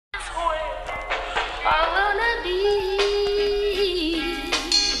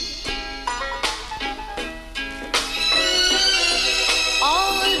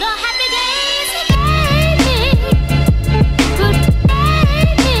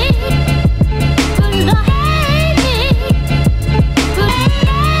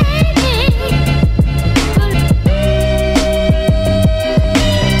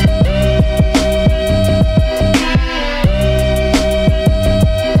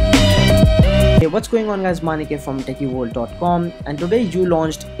What's going on guys, Manik from techieworld.com, and today YU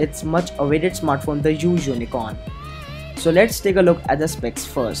launched its much awaited smartphone, the YU Yunicorn. So let's take a look at the specs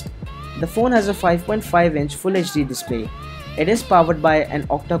first. The phone has a 5.5-inch Full HD display. It is powered by an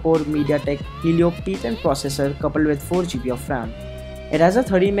octa-core MediaTek Helio P10 processor coupled with 4GB of RAM. It has a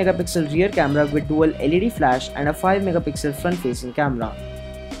 30-megapixel rear camera with dual LED flash and a 5-megapixel front-facing camera.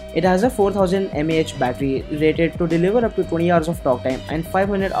 It has a 4000 mAh battery rated to deliver up to 20 hours of talk time and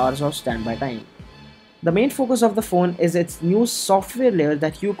 500 hours of standby time. The main focus of the phone is its new software layer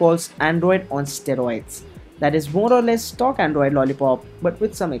that YU calls Android on steroids. That is more or less stock Android lollipop but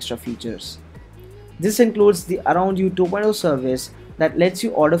with some extra features. This includes the Around You 2.0 service that lets you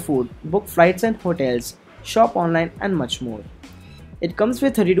order food, book flights and hotels, shop online and much more. It comes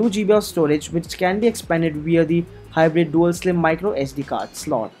with 32GB of storage which can be expanded via the hybrid dual SIM micro SD card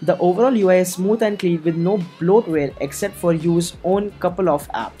slot. The overall UI is smooth and clean with no bloatware except for YU's own couple of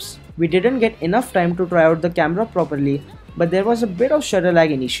apps. We didn't get enough time to try out the camera properly, but there was a bit of shutter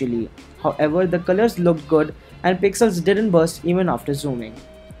lag initially. However, the colors looked good and pixels didn't burst even after zooming.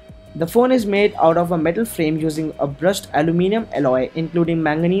 The phone is made out of a metal frame using a brushed aluminum alloy including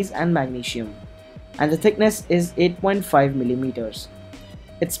manganese and magnesium, and the thickness is 8.5mm.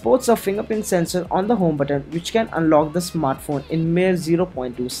 It sports a fingerprint sensor on the home button which can unlock the smartphone in mere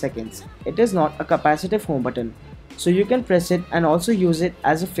 0.2 seconds. It is not a capacitive home button, so you can press it and also use it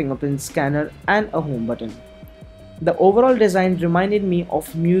as a fingerprint scanner and a home button. The overall design reminded me of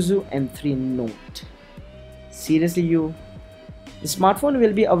Meizu M3 Note. Seriously YU? The smartphone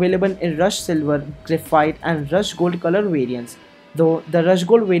will be available in Rush Silver, Graphite and Rush Gold color variants, though the Rush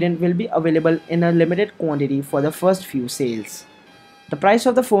Gold variant will be available in a limited quantity for the first few sales. The price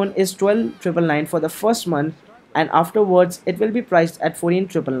of the phone is $12,999 for the first month, and afterwards it will be priced at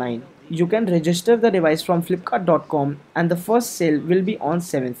 $14,999. You can register the device from flipkart.com and the first sale will be on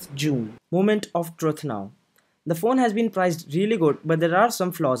 7th June. Moment of truth now. The phone has been priced really good, but there are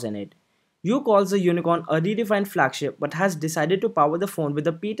some flaws in it. YU calls the Unicorn a redefined flagship but has decided to power the phone with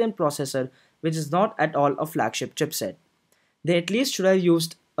a P10 processor, which is not at all a flagship chipset. They at least should have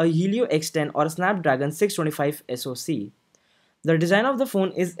used a Helio X10 or a Snapdragon 625 SoC. The design of the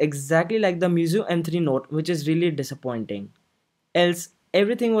phone is exactly like the Meizu M3 Note, which is really disappointing. Else,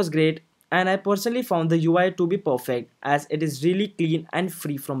 everything was great, and I personally found the UI to be perfect as it is really clean and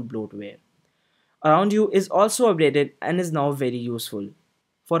free from bloatware. Around You is also updated and is now very useful.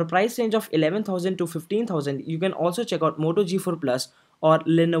 For a price range of 11,000 to 15,000, you can also check out Moto G4 Plus or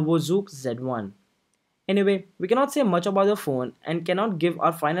Lenovo Zook Z1. Anyway, we cannot say much about the phone and cannot give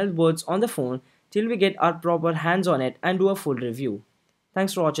our final words on the phone till we get our proper hands on it and do a full review.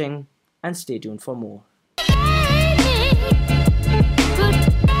 Thanks for watching and stay tuned for more.